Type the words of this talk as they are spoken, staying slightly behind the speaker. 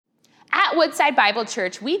At Woodside Bible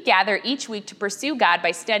Church, we gather each week to pursue God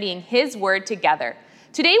by studying His Word together.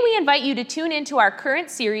 Today, we invite you to tune into our current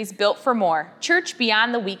series, Built for More, Church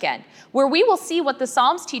Beyond the Weekend, where we will see what the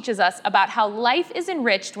Psalms teaches us about how life is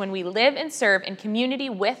enriched when we live and serve in community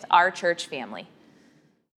with our church family.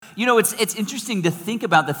 You know, it's interesting to think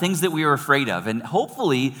about the things that we are afraid of, and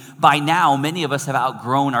hopefully by now, many of us have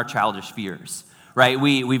outgrown our childish fears. Right?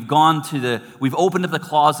 We've opened up the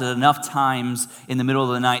closet enough times in the middle of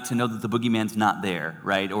the night to know that the boogeyman's not there,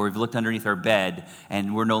 right? Or we've looked underneath our bed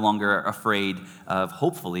and we're no longer afraid of,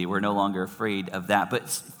 hopefully, we're no longer afraid of that. But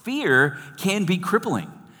fear can be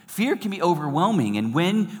crippling. Fear can be overwhelming. And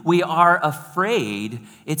when we are afraid,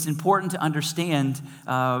 it's important to understand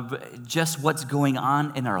just what's going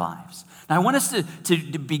on in our lives. Now, I want us to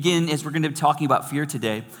begin, as we're going to be talking about fear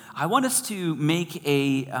today, I want us to make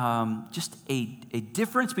a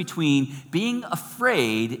difference between being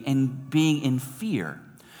afraid and being in fear.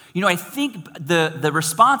 You know, I think the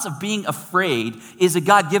response of being afraid is a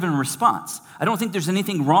God-given response. I don't think there's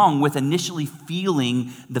anything wrong with initially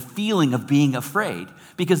feeling the feeling of being afraid,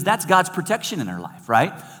 because that's God's protection in our life,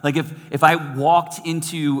 right? Like if I walked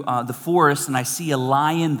into the forest and I see a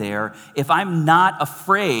lion there, if I'm not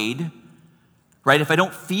afraid, right, if I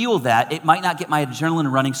don't feel that, it might not get my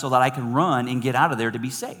adrenaline running so that I can run and get out of there to be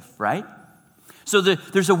safe, right? So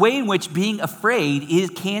there's a way in which being afraid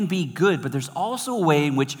can be good, but there's also a way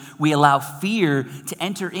in which we allow fear to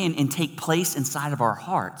enter in and take place inside of our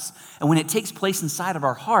hearts. And when it takes place inside of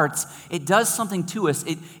our hearts, it does something to us.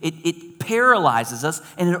 It paralyzes us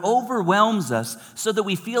and it overwhelms us so that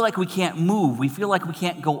we feel like we can't move, we feel like we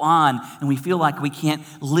can't go on, and we feel like we can't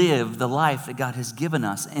live the life that God has given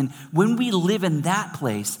us. And when we live in that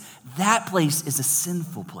place is a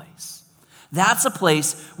sinful place. That's a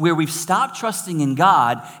place where we've stopped trusting in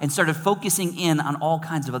God and started focusing in on all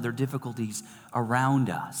kinds of other difficulties around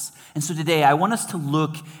us. And so today I want us to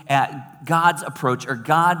look at God's approach or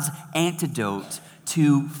God's antidote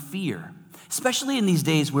to fear, especially in these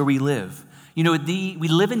days where we live. You know, we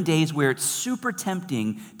live in days where it's super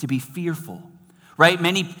tempting to be fearful. Right?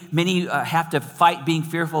 Many have to fight being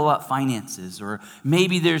fearful about finances, or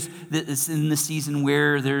maybe there's this in the season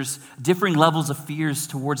where there's differing levels of fears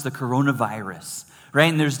towards the coronavirus,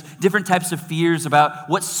 right? And there's different types of fears about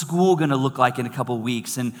what's school going to look like in a couple of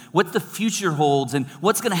weeks, and what the future holds, and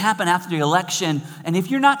what's going to happen after the election. And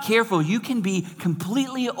if you're not careful, you can be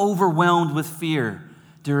completely overwhelmed with fear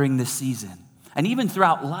during this season, and even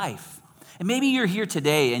throughout life. And maybe you're here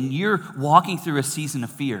today and you're walking through a season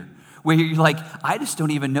of fear, where you're like, I just don't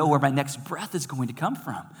even know where my next breath is going to come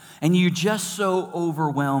from. And you're just so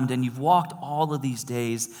overwhelmed, and you've walked all of these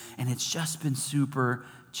days, and it's just been super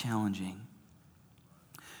challenging.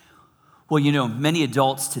 Well, you know, many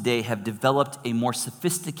adults today have developed a more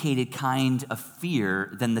sophisticated kind of fear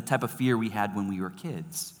than the type of fear we had when we were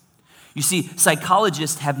kids. You see,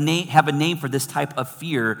 psychologists have a name for this type of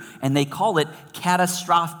fear, and they call it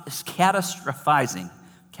catastrophizing.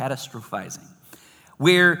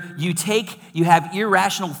 Where you have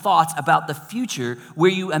irrational thoughts about the future, where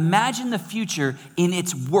you imagine the future in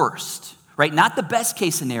its worst, right? Not the best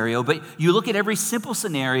case scenario, but you look at every simple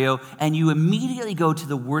scenario and you immediately go to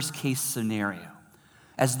the worst case scenario,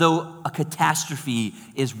 as though a catastrophe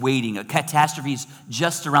is waiting. A catastrophe is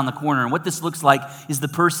just around the corner. And what this looks like is the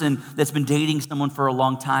person that's been dating someone for a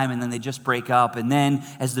long time, and then they just break up. And then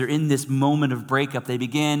as they're in this moment of breakup, they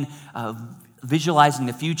begin visualizing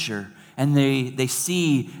the future. And they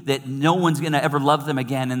see that no one's going to ever love them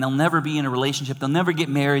again, and they'll never be in a relationship, they'll never get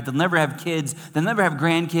married, they'll never have kids, they'll never have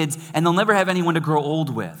grandkids, and they'll never have anyone to grow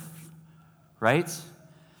old with, right?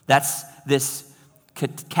 That's this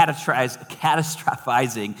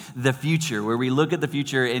catastrophizing the future, where we look at the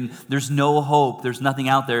future and there's no hope, there's nothing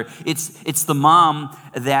out there. It's the mom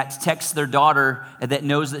that texts their daughter that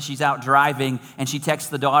knows that she's out driving, and she texts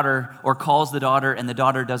the daughter or calls the daughter, and the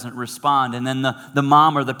daughter doesn't respond. And then the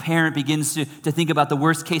mom or the parent begins to think about the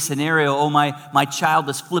worst case scenario. Oh, my child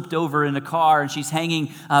is flipped over in a car, and she's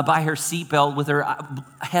hanging by her seatbelt with her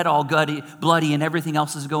head all bloody, and everything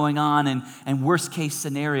else is going on, and worst case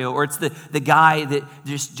scenario. Or it's the guy that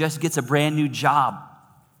just gets a brand new job,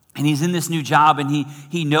 and he's in this new job, and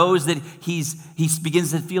he knows that he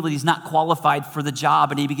begins to feel that he's not qualified for the job,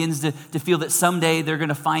 and he begins to feel that someday they're going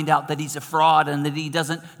to find out that he's a fraud and that he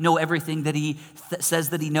doesn't know everything that he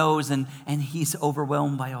says that he knows, and he's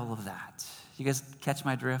overwhelmed by all of that. You guys catch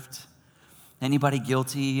my drift? Anybody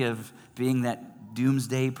guilty of being that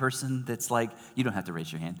doomsday person that's like, you don't have to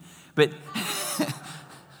raise your hand, but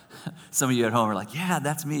Some of you at home are like, yeah,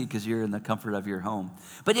 that's me, because you're in the comfort of your home.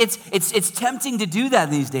 But it's tempting to do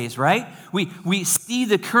that these days, right? We see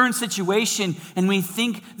the current situation and we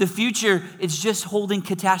think the future is just holding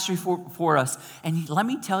catastrophe for us. And let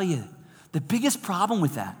me tell you, the biggest problem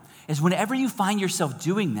with that is whenever you find yourself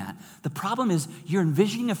doing that, the problem is you're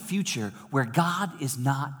envisioning a future where God is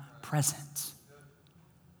not present,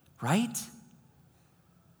 right?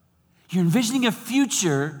 You're envisioning a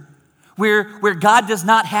future where God does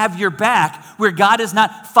not have your back, where God is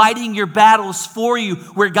not fighting your battles for you,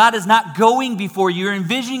 where God is not going before you. You're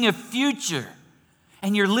envisioning a future,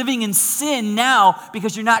 and you're living in sin now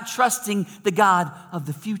because you're not trusting the God of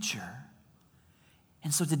the future.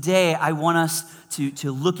 And so today, I want us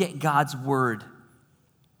to look at God's word,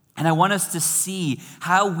 and I want us to see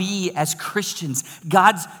how we as Christians,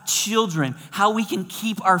 God's children, how we can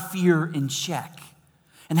keep our fear in check.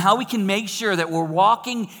 And how we can make sure that we're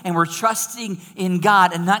walking and we're trusting in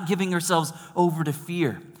God and not giving ourselves over to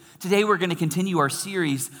fear. Today we're going to continue our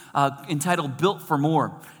series entitled Built for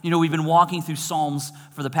More. You know, we've been walking through Psalms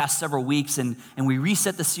for the past several weeks, and we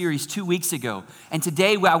reset the series 2 weeks ago. And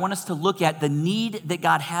today I want us to look at the need that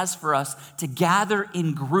God has for us to gather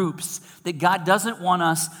in groups, that God doesn't want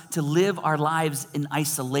us to live our lives in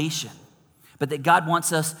isolation, but that God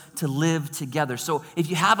wants us to live together. So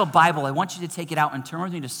if you have a Bible, I want you to take it out and turn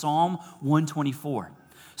with me to Psalm 124.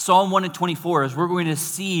 Psalm 124 is we're going to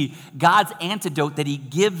see God's antidote that he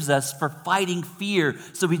gives us for fighting fear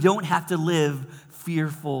so we don't have to live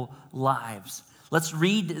fearful lives. Let's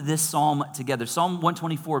read this psalm together. Psalm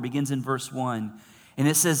 124 begins in verse 1, and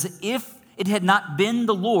it says, "If it had not been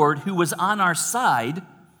the Lord who was on our side,"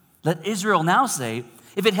 let Israel now say,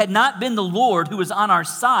 "If it had not been the Lord who was on our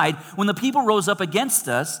side when the people rose up against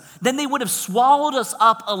us, then they would have swallowed us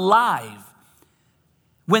up alive.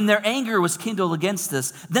 When their anger was kindled against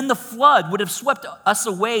us, then the flood would have swept us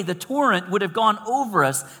away. The torrent would have gone over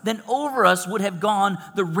us. Then over us would have gone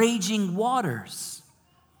the raging waters.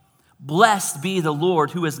 Blessed be the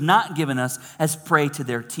Lord who has not given us as prey to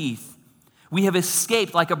their teeth. We have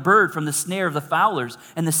escaped like a bird from the snare of the fowlers,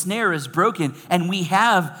 and the snare is broken, and we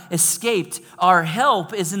have escaped. Our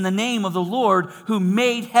help is in the name of the Lord who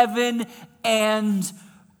made heaven and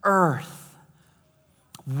earth."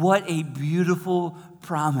 What a beautiful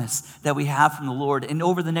promise that we have from the Lord. And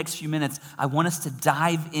over the next few minutes, I want us to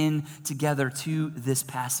dive in together to this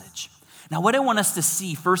passage. Now, what I want us to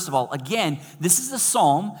see, first of all, again, this is a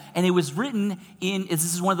psalm, and it was written this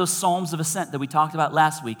is one of those psalms of ascent that we talked about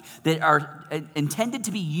last week that are intended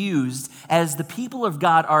to be used as the people of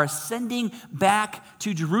God are ascending back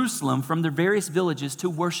to Jerusalem from their various villages to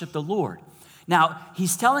worship the Lord. Now,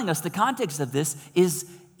 he's telling us the context of this is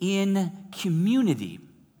in community.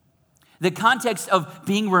 The context of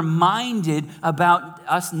being reminded about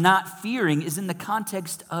us not fearing is in the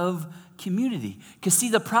context of community. Because see,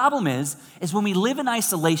 the problem is when we live in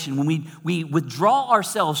isolation, when we withdraw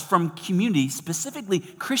ourselves from community, specifically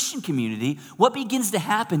Christian community, what begins to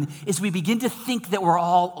happen is we begin to think that we're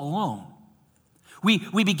all alone.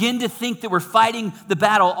 We begin to think that we're fighting the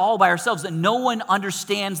battle all by ourselves, that no one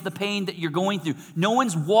understands the pain that you're going through. No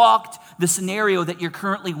one's walked the scenario that you're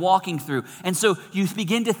currently walking through. And so you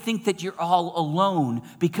begin to think that you're all alone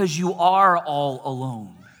because you are all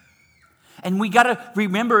alone. And we got to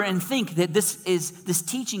remember and think that this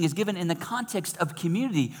teaching is given in the context of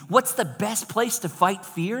community. What's the best place to fight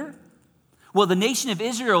fear? Well, the nation of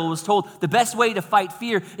Israel was told the best way to fight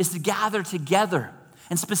fear is to gather together.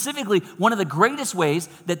 And specifically, one of the greatest ways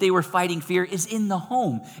that they were fighting fear is in the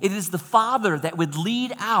home. It is the father that would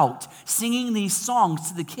lead out singing these songs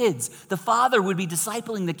to the kids. The father would be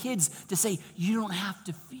discipling the kids to say, you don't have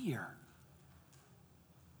to fear.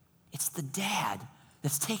 It's the dad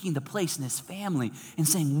that's taking the place in his family and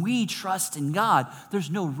saying, we trust in God.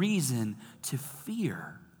 There's no reason to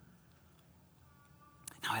fear.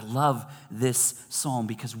 Now, I love this psalm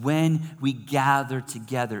because when we gather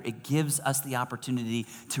together, it gives us the opportunity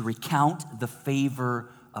to recount the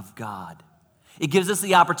favor of God. It gives us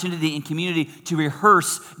the opportunity in community to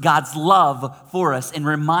rehearse God's love for us and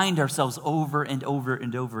remind ourselves over and over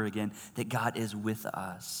and over again that God is with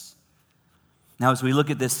us. Now, as we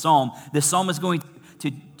look at this psalm is going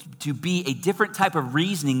to be a different type of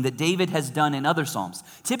reasoning that David has done in other psalms.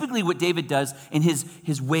 Typically what David does in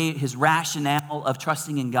his rationale of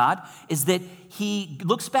trusting in God is that he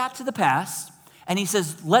looks back to the past and he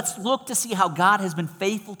says, let's look to see how God has been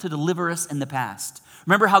faithful to deliver us in the past.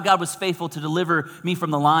 Remember how God was faithful to deliver me from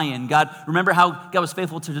the lion. Remember how God was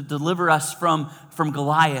faithful to deliver us from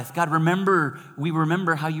Goliath. God, we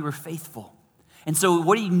remember how you were faithful. And so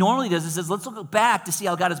what he normally does is says, let's look back to see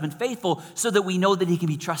how God has been faithful so that we know that he can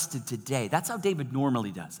be trusted today. That's how David normally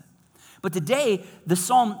does it. But today, the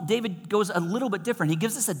psalm, David goes a little bit different. He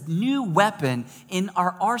gives us a new weapon in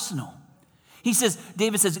our arsenal.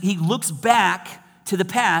 David says, he looks back to the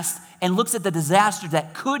past and looks at the disaster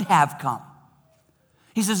that could have come.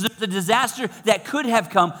 He says, the disaster that could have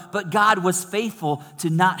come, but God was faithful to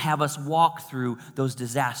not have us walk through those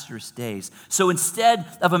disastrous days. So instead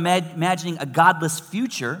of imagining a godless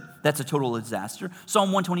future, that's a total disaster,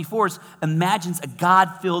 Psalm 124 imagines a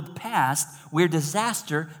God-filled past where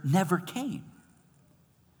disaster never came.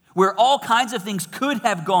 Where all kinds of things could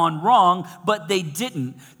have gone wrong, but they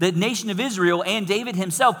didn't. The nation of Israel and David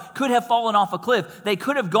himself could have fallen off a cliff. They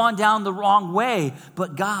could have gone down the wrong way,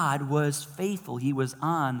 but God was faithful. He was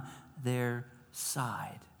on their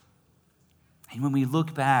side. And when we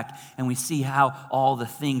look back and we see how all the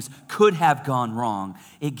things could have gone wrong,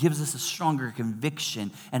 it gives us a stronger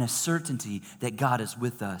conviction and a certainty that God is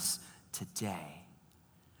with us today.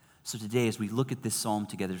 So today, as we look at this psalm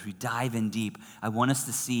together, as we dive in deep, I want us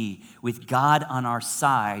to see, with God on our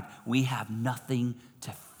side, we have nothing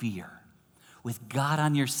to fear. With God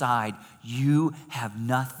on your side, you have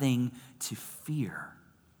nothing to fear.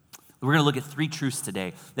 We're going to look at 3 truths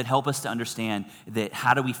today that help us to understand that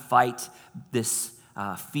how do we fight this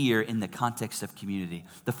fear in the context of community.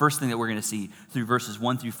 The first thing that we're going to see through verses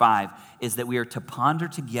 1 through 5 is that we are to ponder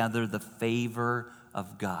together the favor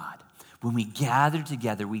of God. When we gather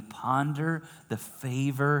together, we ponder the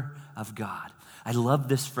favor of God. I love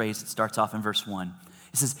this phrase. It starts off in verse 1.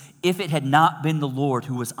 It says, if it had not been the Lord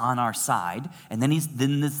who was on our side, and then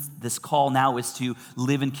this call now is to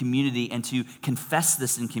live in community and to confess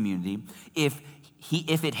this in community. If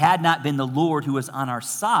it had not been the Lord who was on our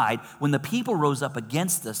side, when the people rose up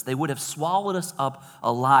against us, they would have swallowed us up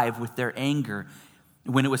alive with their anger.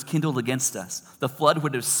 When it was kindled against us, the flood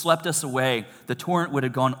would have swept us away. The torrent would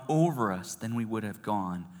have gone over us. Then we would have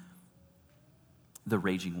gone the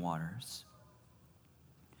raging waters.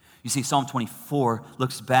 You see, Psalm 24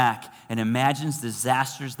 looks back and imagines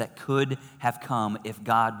disasters that could have come if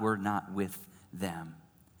God were not with them.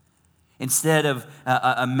 Instead of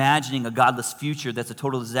imagining a godless future that's a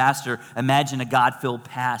total disaster, imagine a God-filled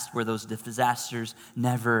past where those disasters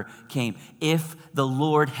never came. If the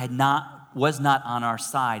Lord was not on our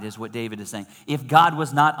side, is what David is saying. If God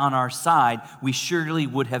was not on our side, we surely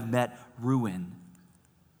would have met ruin.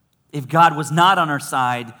 If God was not on our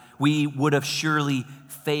side, we would have surely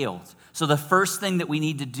failed. So the first thing that we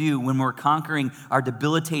need to do when we're conquering our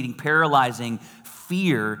debilitating, paralyzing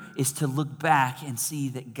fear is to look back and see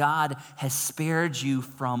that God has spared you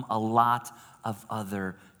from a lot of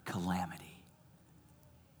other calamity.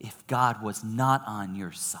 If God was not on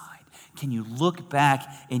your side, can you look back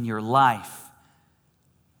in your life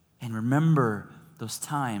and remember those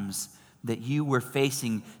times that you were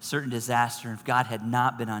facing certain disaster, and if God had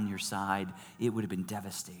not been on your side, it would have been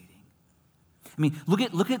devastating. I mean, look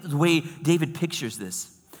at the way David pictures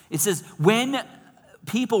this. It says, when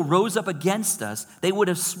people rose up against us, they would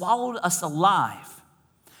have swallowed us alive.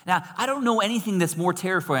 Now, I don't know anything that's more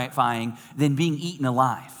terrifying than being eaten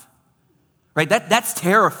alive, right? That's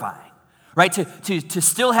terrifying. Right, to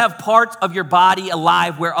still have parts of your body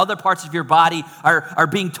alive where other parts of your body are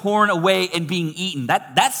being torn away and being eaten.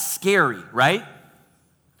 That's scary, right?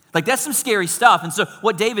 Like, that's some scary stuff. And so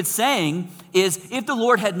what David's saying is, if the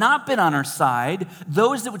Lord had not been on our side,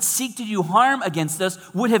 those that would seek to do harm against us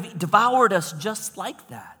would have devoured us just like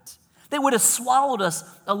that. They would have swallowed us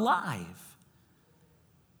alive.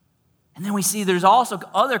 And then we see there's also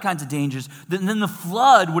other kinds of dangers. Then the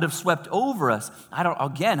flood would have swept over us. I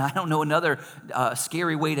don't know another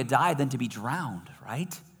scary way to die than to be drowned,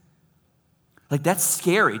 right? Like, that's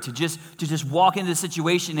scary to just walk into the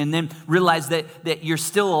situation and then realize that you're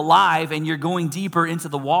still alive and you're going deeper into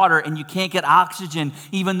the water and you can't get oxygen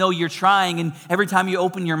even though you're trying. And every time you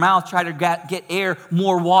open your mouth, try to get air,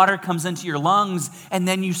 more water comes into your lungs and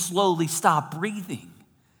then you slowly stop breathing.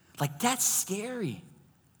 Like, that's scary.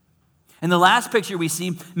 And the last picture we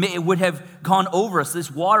see, it would have gone over us.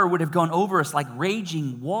 This water would have gone over us like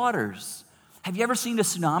raging waters. Have you ever seen a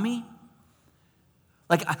tsunami?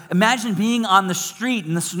 Like, imagine being on the street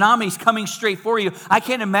and the tsunami's coming straight for you. I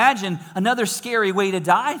can't imagine another scary way to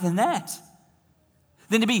die than that.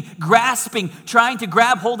 Than to be grasping, trying to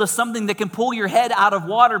grab hold of something that can pull your head out of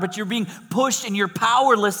water, but you're being pushed and you're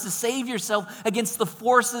powerless to save yourself against the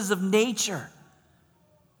forces of nature.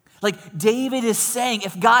 Like, David is saying,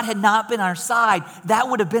 if God had not been our side, that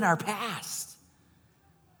would have been our past.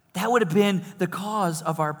 That would have been the cause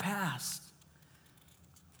of our past.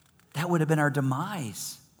 That would have been our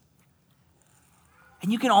demise.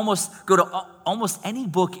 And you can almost go to almost any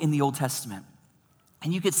book in the Old Testament,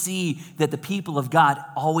 And you could see that the people of God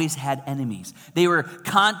always had enemies. They were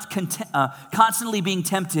constantly being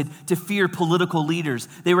tempted to fear political leaders.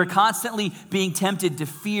 They were constantly being tempted to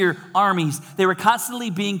fear armies. They were constantly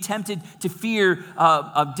being tempted to fear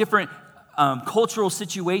different cultural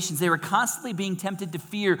situations. They were constantly being tempted to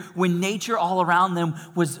fear when nature all around them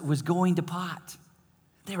was going to pot.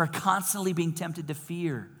 They were constantly being tempted to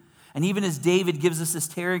fear. And even as David gives us this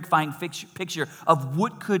terrifying picture of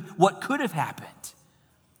what could have happened,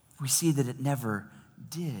 we see that it never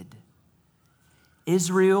did.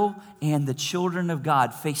 Israel and the children of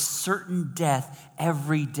God faced certain death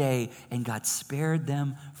every day, and God spared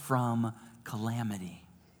them from calamity.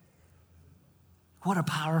 What a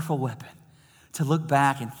powerful weapon to look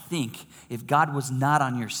back and think, if God was not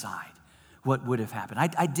on your side, what would have happened?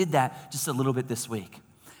 I did that just a little bit this week.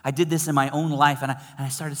 I did this in my own life, and I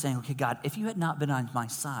started saying, okay, God, if you had not been on my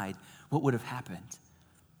side, what would have happened?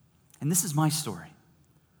 And this is my story.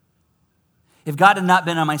 If God had not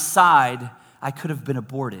been on my side, I could have been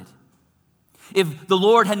aborted. If the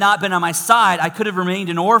Lord had not been on my side, I could have remained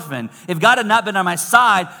an orphan. If God had not been on my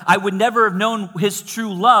side, I would never have known his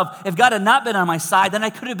true love. If God had not been on my side, then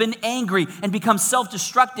I could have been angry and become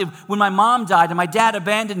self-destructive when my mom died and my dad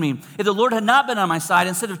abandoned me. If the Lord had not been on my side,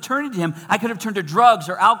 instead of turning to him, I could have turned to drugs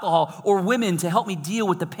or alcohol or women to help me deal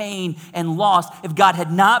with the pain and loss. If God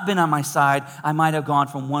had not been on my side, I might have gone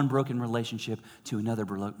from one broken relationship to another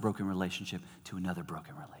broken relationship to another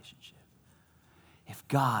broken relationship. If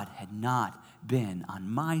God had not been on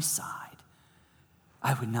my side,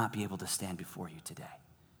 I would not be able to stand before you today.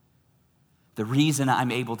 The reason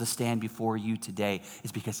I'm able to stand before you today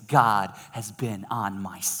is because God has been on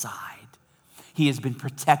my side. He has been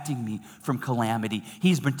protecting me from calamity.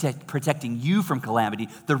 He's been protecting you from calamity.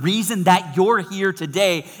 The reason that you're here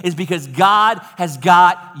today is because God has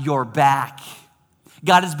got your back.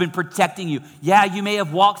 God has been protecting you. Yeah, you may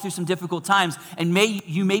have walked through some difficult times, and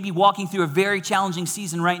you may be walking through a very challenging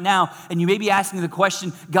season right now, and you may be asking the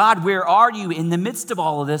question, God, where are you in the midst of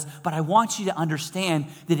all of this? But I want you to understand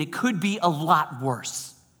that it could be a lot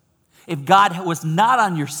worse. If God was not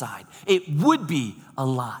on your side, it would be a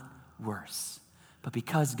lot worse. But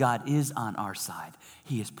because God is on our side,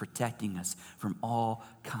 he is protecting us from all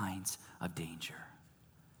kinds of danger.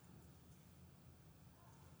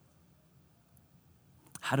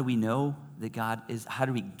 How do we know that how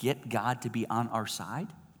do we get God to be on our side?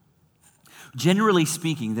 Generally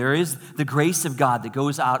speaking, there is the grace of God that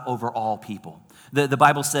goes out over all people. The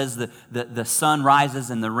Bible says that the sun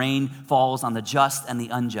rises and the rain falls on the just and the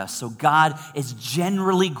unjust. So God is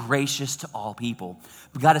generally gracious to all people.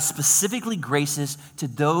 But God is specifically gracious to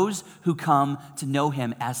those who come to know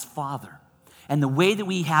him as Father. And the way that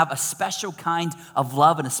we have a special kind of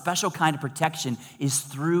love and a special kind of protection is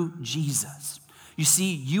through Jesus. You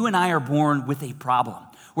see, you and I are born with a problem.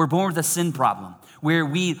 We're born with a sin problem where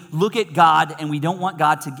we look at God and we don't want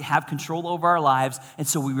God to have control over our lives, and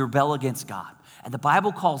so we rebel against God. And the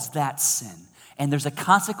Bible calls that sin. And there's a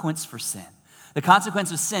consequence for sin. The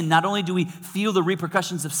consequence of sin, not only do we feel the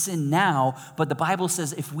repercussions of sin now, but the Bible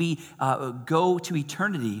says if we go to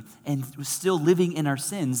eternity and still living in our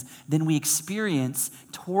sins, then we experience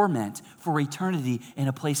torment for eternity in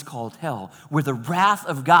a place called hell, where the wrath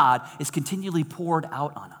of God is continually poured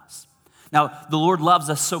out on us. Now, the Lord loves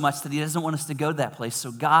us so much that he doesn't want us to go to that place,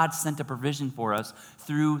 so God sent a provision for us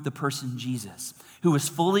through the person Jesus, who was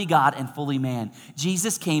fully God and fully man.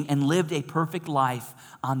 Jesus came and lived a perfect life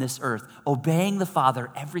on this earth, obeying the Father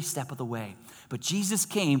every step of the way. But Jesus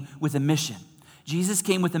came with a mission. Jesus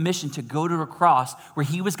came with a mission to go to a cross where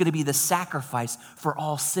he was going to be the sacrifice for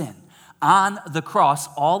all sin. On the cross,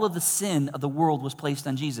 all of the sin of the world was placed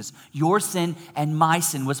on Jesus. Your sin and my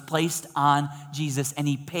sin was placed on Jesus, and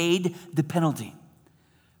he paid the penalty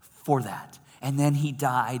for that. And then he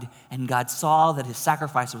died, and God saw that his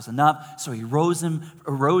sacrifice was enough, so he arose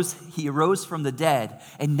from the dead.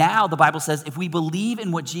 And now the Bible says if we believe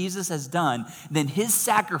in what Jesus has done, then his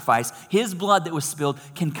sacrifice, his blood that was spilled,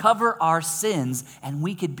 can cover our sins, and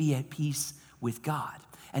we could be at peace with God.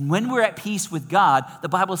 And when we're at peace with God, the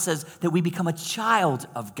Bible says that we become a child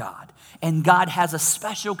of God. And God has a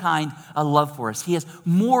special kind of love for us. He has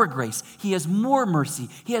more grace. He has more mercy.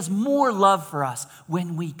 He has more love for us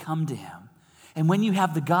when we come to him. And when you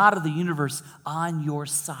have the God of the universe on your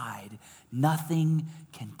side, nothing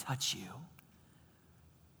can touch you.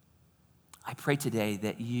 I pray today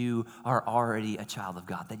that you are already a child of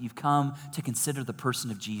God, that you've come to consider the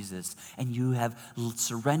person of Jesus, and you have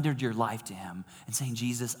surrendered your life to him and saying,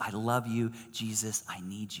 Jesus, I love you. Jesus, I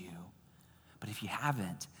need you. But if you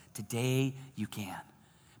haven't, today you can,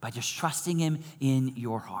 by just trusting him in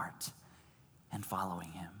your heart and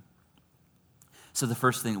following him. So the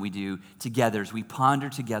first thing that we do together is we ponder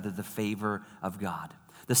together the favor of God.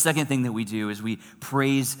 The second thing that we do is we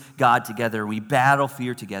praise God together. We battle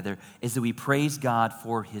fear together, is that we praise God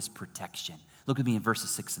for his protection. Look at me in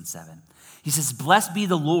verses 6 and 7. He says, "Blessed be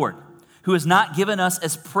the Lord, who has not given us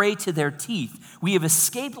as prey to their teeth. We have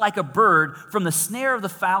escaped like a bird from the snare of the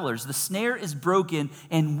fowlers. The snare is broken,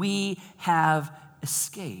 and we have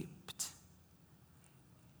escaped."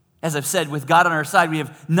 As I've said, with God on our side, we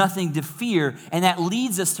have nothing to fear, and that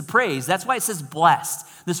leads us to praise. That's why it says blessed.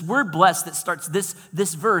 This word blessed that starts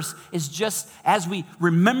this verse is just as we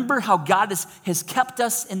remember how God has kept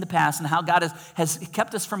us in the past and how God has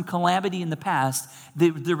kept us from calamity in the past,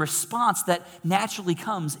 the response that naturally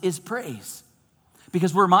comes is praise.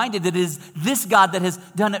 Because we're reminded that it is this God that has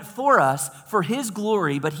done it for us, for his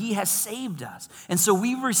glory, but he has saved us. And so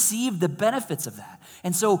we receive the benefits of that.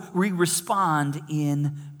 And so we respond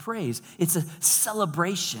in praise. It's a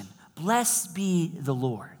celebration. Blessed be the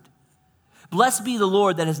Lord. Blessed be the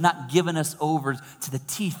Lord that has not given us over to the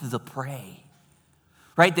teeth of the prey.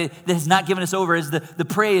 Right? That has not given us over as the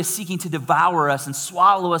prey is seeking to devour us and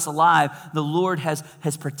swallow us alive. The Lord has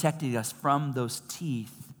protected us from those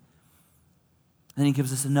teeth. Then he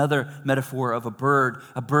gives us another metaphor of a bird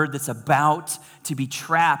that's about to be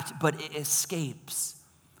trapped, but it escapes.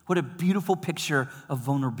 What a beautiful picture of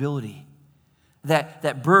vulnerability.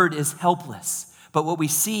 That bird is helpless, but what we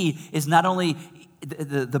see is not only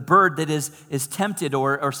the bird that is tempted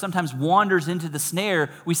or sometimes wanders into the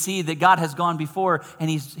snare, we see that God has gone before and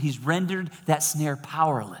he's rendered that snare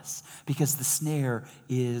powerless because the snare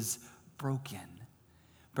is broken.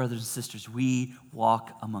 Brothers and sisters, we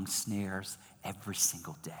walk among snares every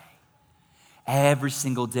single day. Every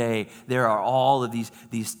single day, there are all of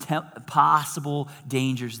these possible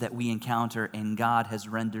dangers that we encounter, and God has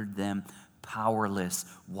rendered them powerless.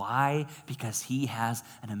 Why? Because he has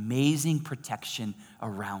an amazing protection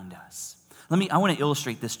around us. I want to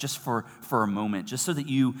illustrate this just for a moment, just so that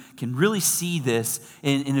you can really see this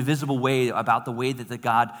in a visible way about the way that the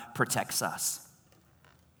God protects us.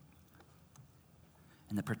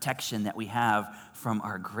 And the protection that we have from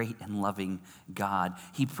our great and loving God.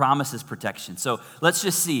 He promises protection. So let's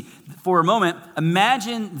just see. For a moment,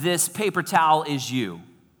 imagine this paper towel is you,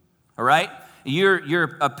 all right?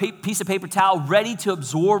 You're a piece of paper towel ready to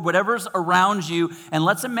absorb whatever's around you. And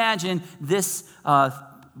let's imagine this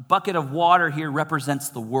bucket of water here represents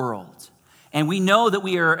the world. And we know that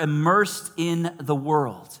we are immersed in the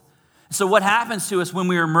world. So what happens to us when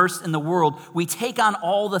we are immersed in the world? We take on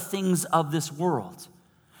all the things of this world.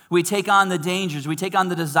 We take on the dangers, we take on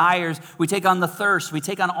the desires, we take on the thirst, we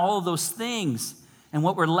take on all of those things. And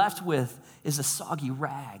what we're left with is a soggy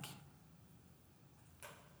rag.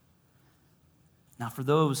 Now, for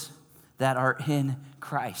those that are in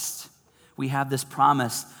Christ, we have this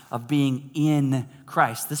promise of being in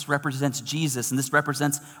Christ. This represents Jesus, and this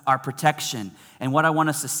represents our protection. And what I want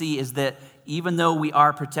us to see is that even though we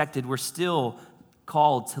are protected, we're still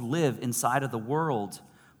called to live inside of the world.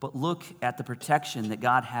 But look at the protection that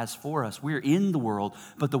God has for us. We're in the world,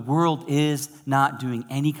 but the world is not doing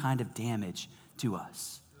any kind of damage to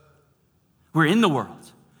us. We're in the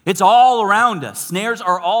world. It's all around us. Snares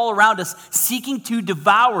are all around us, seeking to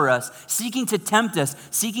devour us, seeking to tempt us,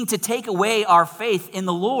 seeking to take away our faith in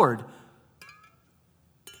the Lord.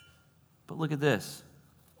 But look at this.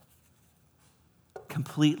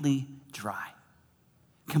 Completely dry.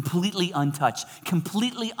 Completely untouched,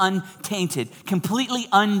 completely untainted, completely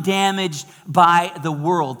undamaged by the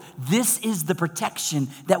world. This is the protection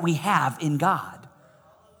that we have in God.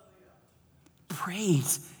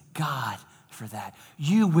 Praise God for that.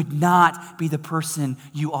 You would not be the person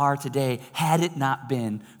you are today had it not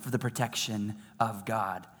been for the protection of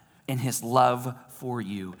God and his love for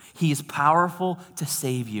you. He is powerful to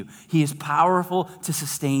save you. He is powerful to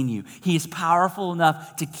sustain you. He is powerful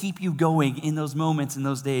enough to keep you going in those moments, in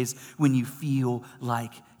those days when you feel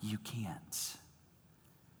like you can't.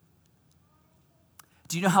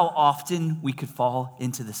 Do you know how often we could fall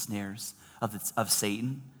into the snares of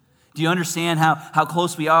Satan? Do you understand how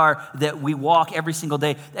close we are that we walk every single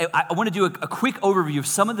day? I want to do a quick overview of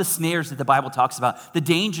some of the snares that the Bible talks about, the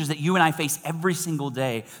dangers that you and I face every single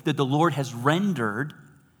day that the Lord has rendered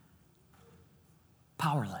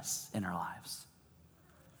powerless in our lives.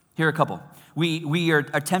 Here are a couple. We are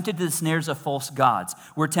tempted to the snares of false gods.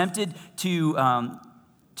 We're tempted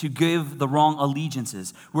to give the wrong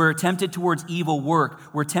allegiances. We're tempted towards evil work.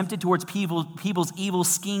 We're tempted towards people's evil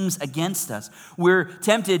schemes against us. We're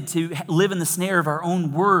tempted to live in the snare of our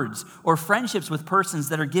own words or friendships with persons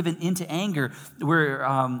that are given into anger. Where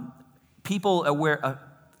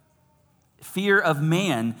fear of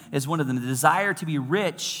man is one of them. The desire to be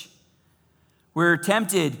rich We're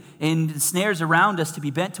tempted and snares around us to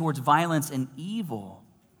be bent towards violence and evil.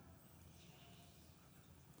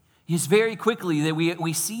 It's very quickly that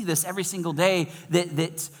we see this every single day, that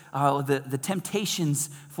the temptations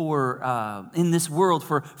for in this world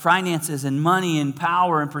for finances and money and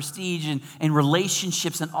power and prestige and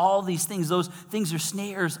relationships and all these things, those things are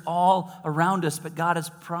snares all around us, but God has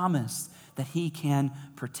promised that he can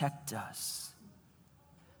protect us.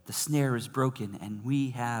 The snare is broken and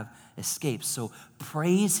we have escaped, so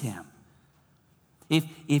praise him.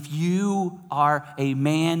 If you are a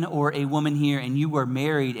man or a woman here and you are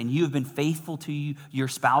married and you have been faithful to your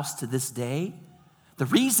spouse to this day, the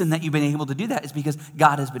reason that you've been able to do that is because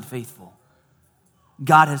God has been faithful.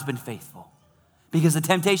 God has been faithful. Because the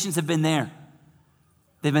temptations have been there.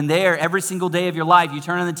 They've been there every single day of your life. You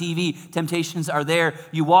turn on the TV, temptations are there.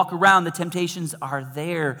 You walk around, the temptations are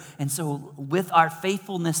there. And so with our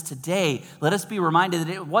faithfulness today, let us be reminded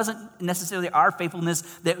that it wasn't necessarily our faithfulness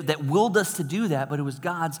that willed us to do that, but it was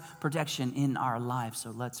God's protection in our lives.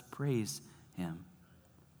 So let's praise him.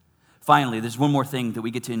 Finally, there's one more thing that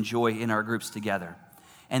we get to enjoy in our groups together.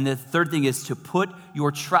 And the third thing is to put your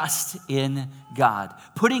trust in God.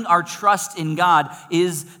 Putting our trust in God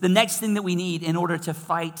is the next thing that we need in order to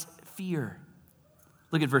fight fear.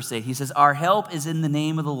 Look at verse 8. He says, our help is in the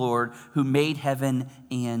name of the Lord who made heaven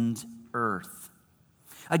and earth.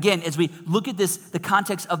 Again, as we look at this, the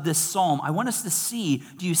context of this psalm, I want us to see,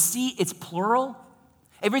 do you see it's plural?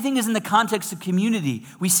 Everything is in the context of community.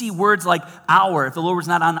 We see words like our, if the Lord was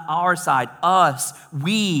not on our side, us,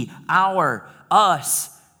 we, our,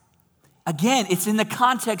 us. Again, it's in the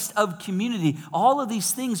context of community. All of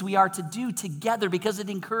these things we are to do together because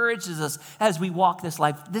it encourages us as we walk this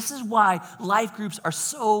life. This is why life groups are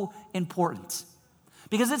so important.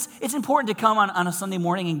 Because it's important to come on a Sunday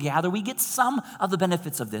morning and gather. We get some of the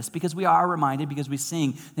benefits of this because we are reminded, because we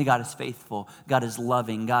sing that God is faithful, God is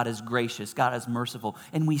loving, God is gracious, God is merciful,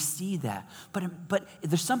 and we see that. But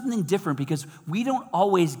there's something different because we don't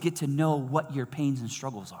always get to know what your pains and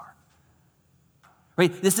struggles are.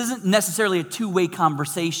 Right? This isn't necessarily a two-way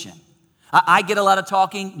conversation. I get a lot of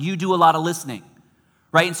talking, you do a lot of listening.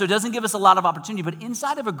 Right? And so it doesn't give us a lot of opportunity, but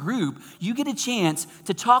inside of a group, you get a chance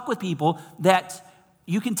to talk with people that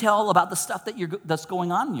you can tell about the stuff that's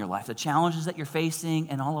going on in your life, the challenges that you're facing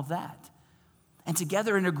and all of that. And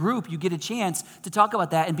together in a group, you get a chance to talk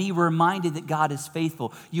about that and be reminded that God is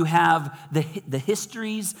faithful. You have the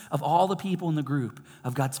histories of all the people in the group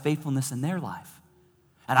of God's faithfulness in their life.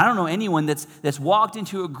 And I don't know anyone that's walked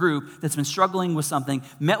into a group that's been struggling with something,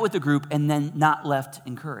 met with the group, and then not left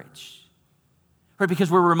encouraged. Right? Because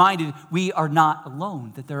we're reminded we are not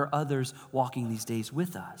alone, that there are others walking these days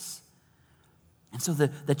with us. And so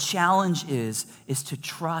the challenge is to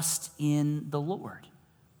trust in the Lord,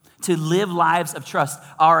 to live lives of trust.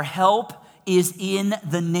 Our help is in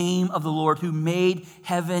the name of the Lord who made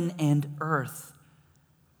heaven and earth.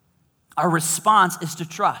 Our response is to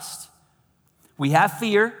trust. We have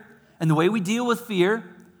fear, and the way we deal with fear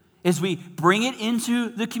is we bring it into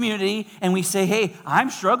the community and we say, hey, I'm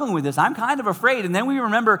struggling with this. I'm kind of afraid. And then we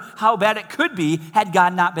remember how bad it could be had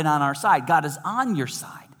God not been on our side. God is on your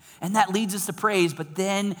side. And that leads us to praise, but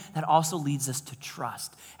then that also leads us to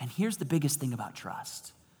trust. And here's the biggest thing about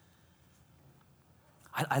trust.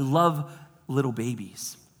 I love little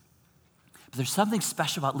babies. But there's something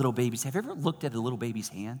special about little babies. Have you ever looked at a little baby's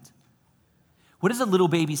hand? What does a little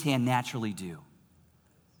baby's hand naturally do?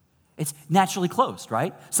 It's naturally closed,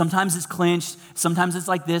 right? Sometimes it's clenched, sometimes it's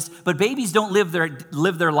like this, but babies don't live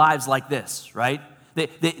their lives like this, right?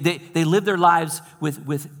 They live their lives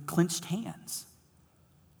with clenched hands.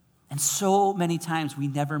 And so many times we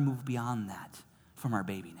never move beyond that from our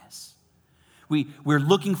babiness. We're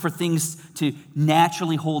looking for things to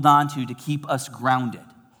naturally hold on to keep us grounded.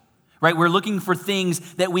 Right? We're looking for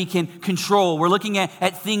things that we can control. We're looking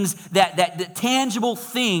at things that tangible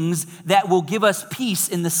things that will give us peace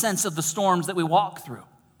in the sense of the storms that we walk through.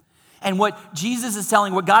 And what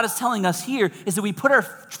God is telling us here is that we put our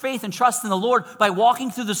faith and trust in the Lord by walking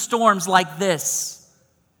through the storms like this.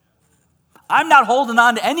 I'm not holding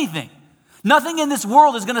on to anything. Nothing in this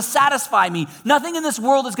world is going to satisfy me. Nothing in this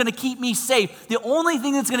world is going to keep me safe. The only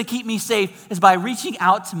thing that's going to keep me safe is by reaching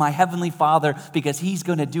out to my Heavenly Father because He's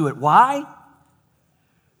going to do it. Why?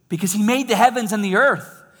 Because He made the heavens and the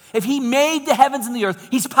earth. If He made the heavens and the earth,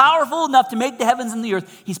 He's powerful enough to make the heavens and the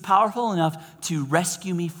earth. He's powerful enough to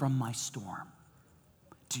rescue me from my storm.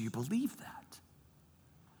 Do you believe that?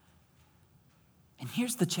 And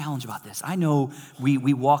here's the challenge about this. I know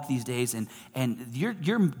we walk these days, and your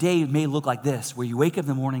day may look like this, where you wake up in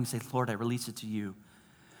the morning and say, Lord, I release it to you.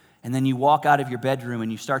 And then you walk out of your bedroom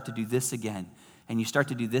and you start to do this again. and you start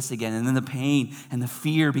to do this again, and then the pain and the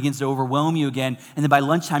fear begins to overwhelm you again, and then by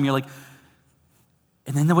lunchtime you're like,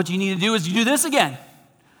 and then what you need to do is you do this again.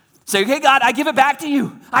 Say, okay, God, I give it back to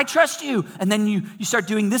you. I trust you. And then you start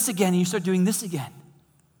doing this again, and you start doing this again.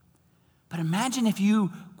 But imagine if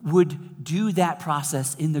you would do that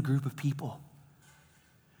process in the group of people,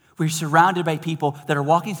 where you're surrounded by people that are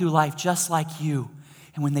walking through life just like you.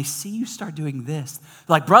 And when they see you start doing this,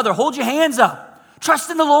 they're like, brother, hold your hands up.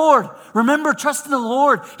 Trust in the Lord. Remember, trust in the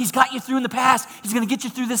Lord. He's got you through in the past. He's going to get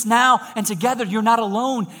you through this now. And together, you're not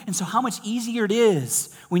alone. And so how much easier it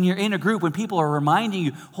is when you're in a group, when people are reminding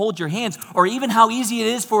you, hold your hands, or even how easy it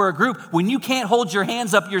is for a group when you can't hold your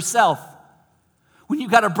hands up yourself. When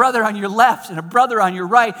you've got a brother on your left and a brother on your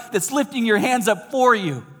right that's lifting your hands up for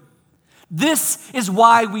you. This is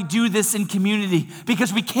why we do this in community,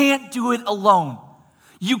 because we can't do it alone.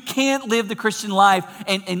 You can't live the Christian life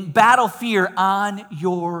and battle fear on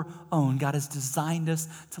your own. God has designed us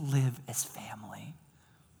to live as family.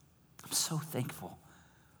 I'm so thankful.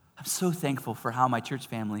 I'm so thankful for how my church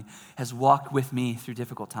family has walked with me through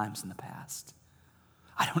difficult times in the past.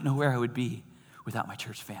 I don't know where I would be without my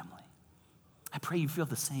church family. I pray you feel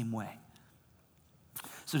the same way.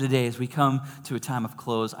 So today, as we come to a time of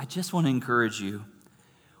close, I just want to encourage you.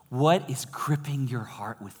 What is gripping your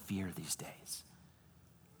heart with fear these days?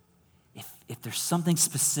 If there's something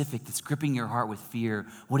specific that's gripping your heart with fear,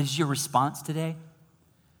 what is your response today?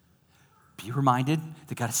 Be reminded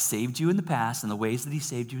that God has saved you in the past, and the ways that he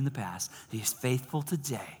saved you in the past, that he is faithful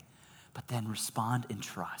today. But then respond in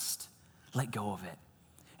trust. Let go of it.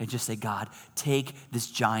 And just say, God, take this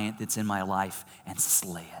giant that's in my life and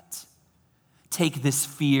slay it. Take this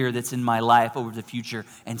fear that's in my life over the future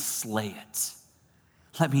and slay it.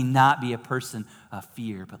 Let me not be a person of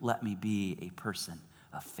fear, but let me be a person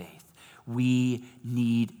of faith. We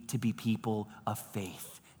need to be people of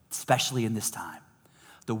faith, especially in this time.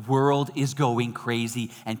 The world is going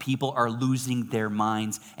crazy and people are losing their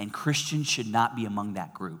minds, and Christians should not be among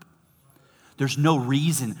that group. There's no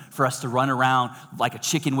reason for us to run around like a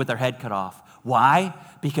chicken with our head cut off. Why?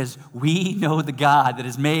 Because we know the God that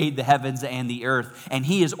has made the heavens and the earth, and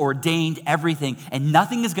he has ordained everything, and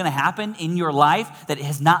nothing is going to happen in your life that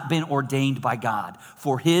has not been ordained by God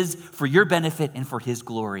for your benefit and for his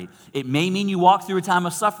glory. It may mean you walk through a time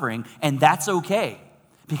of suffering, and that's okay,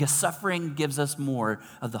 because suffering gives us more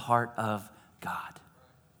of the heart of God.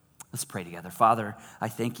 Let's pray together. Father, I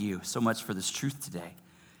thank you so much for this truth today.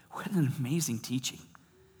 What an amazing teaching.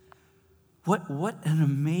 What an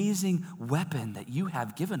amazing weapon that you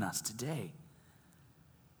have given us today.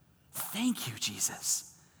 Thank you,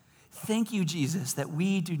 Jesus. Thank you, Jesus, that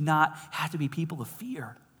we do not have to be people of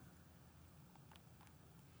fear,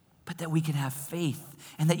 but that we can have faith,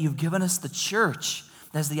 and that you've given us the church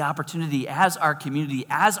as the opportunity, as our community,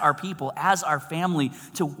 as our people, as our family,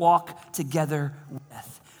 to walk together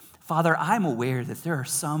with. Father, I'm aware that there are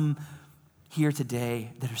some here today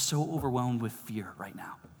that are so overwhelmed with fear right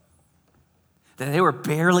now, that they were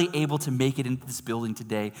barely able to make it into this building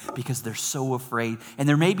today because they're so afraid. And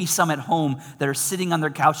there may be some at home that are sitting on their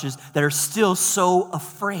couches that are still so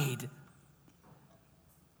afraid.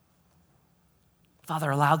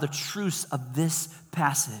 Father, allow the truths of this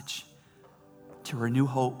passage to renew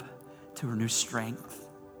hope, to renew strength.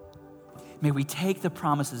 May we take the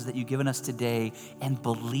promises that you've given us today and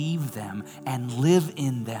believe them and live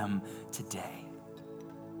in them today.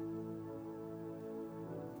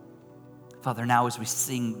 Father, now as we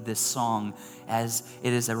sing this song, as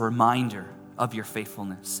it is a reminder of your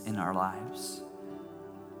faithfulness in our lives,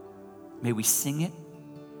 may we sing it,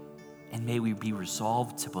 and may we be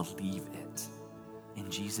resolved to believe it. In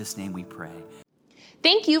Jesus' name we pray.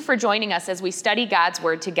 Thank you for joining us as we study God's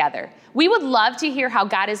Word together. We would love to hear how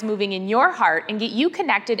God is moving in your heart and get you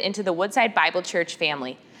connected into the Woodside Bible Church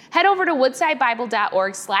family. Head over to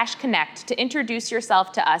woodsidebible.org/connect to introduce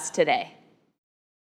yourself to us today.